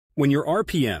When your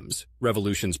RPMs,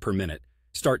 revolutions per minute,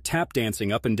 start tap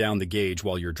dancing up and down the gauge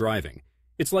while you're driving,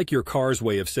 it's like your car's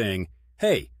way of saying,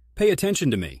 "Hey, pay attention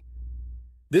to me."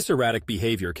 This erratic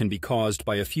behavior can be caused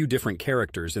by a few different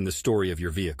characters in the story of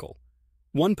your vehicle.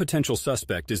 One potential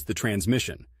suspect is the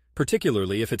transmission,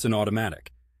 particularly if it's an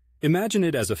automatic. Imagine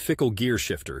it as a fickle gear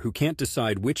shifter who can't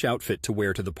decide which outfit to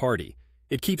wear to the party.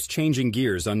 It keeps changing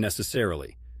gears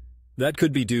unnecessarily. That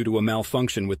could be due to a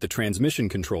malfunction with the transmission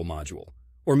control module.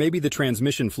 Or maybe the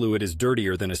transmission fluid is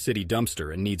dirtier than a city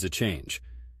dumpster and needs a change.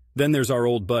 Then there's our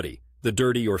old buddy, the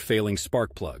dirty or failing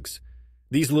spark plugs.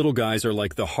 These little guys are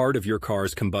like the heart of your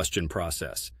car's combustion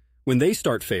process. When they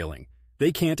start failing,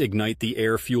 they can't ignite the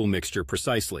air-fuel mixture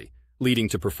precisely, leading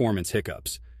to performance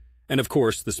hiccups. And of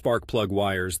course, the spark plug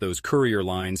wires, those courier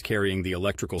lines carrying the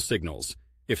electrical signals.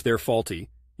 If they're faulty,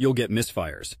 you'll get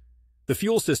misfires. The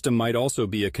fuel system might also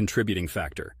be a contributing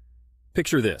factor.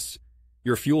 Picture this.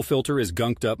 Your fuel filter is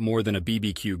gunked up more than a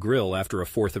BBQ grill after a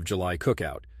 4th of July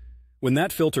cookout. When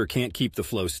that filter can't keep the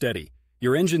flow steady,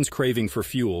 your engine's craving for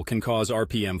fuel can cause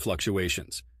RPM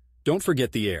fluctuations. Don't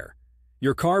forget the air.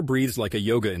 Your car breathes like a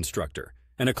yoga instructor,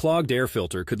 and a clogged air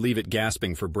filter could leave it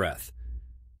gasping for breath.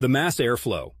 The mass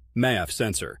airflow, MAF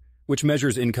sensor, which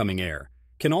measures incoming air,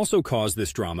 can also cause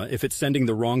this drama if it's sending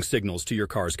the wrong signals to your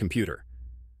car's computer.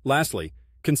 Lastly,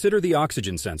 consider the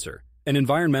oxygen sensor, an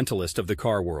environmentalist of the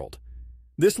car world.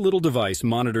 This little device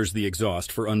monitors the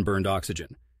exhaust for unburned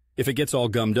oxygen. If it gets all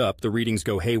gummed up, the readings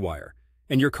go haywire,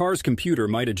 and your car's computer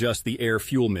might adjust the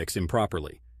air-fuel mix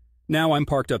improperly. Now I'm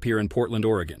parked up here in Portland,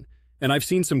 Oregon, and I've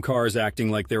seen some cars acting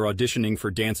like they're auditioning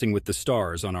for Dancing with the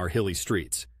Stars on our hilly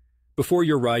streets. Before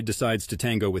your ride decides to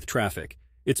tango with traffic,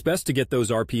 it's best to get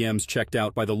those RPMs checked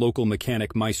out by the local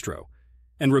mechanic maestro.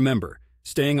 And remember,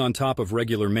 staying on top of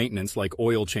regular maintenance like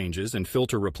oil changes and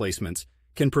filter replacements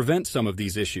can prevent some of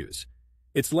these issues.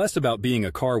 It's less about being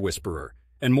a car whisperer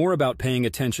and more about paying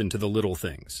attention to the little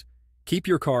things. Keep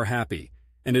your car happy,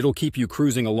 and it'll keep you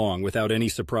cruising along without any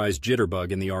surprise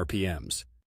jitterbug in the RPMs.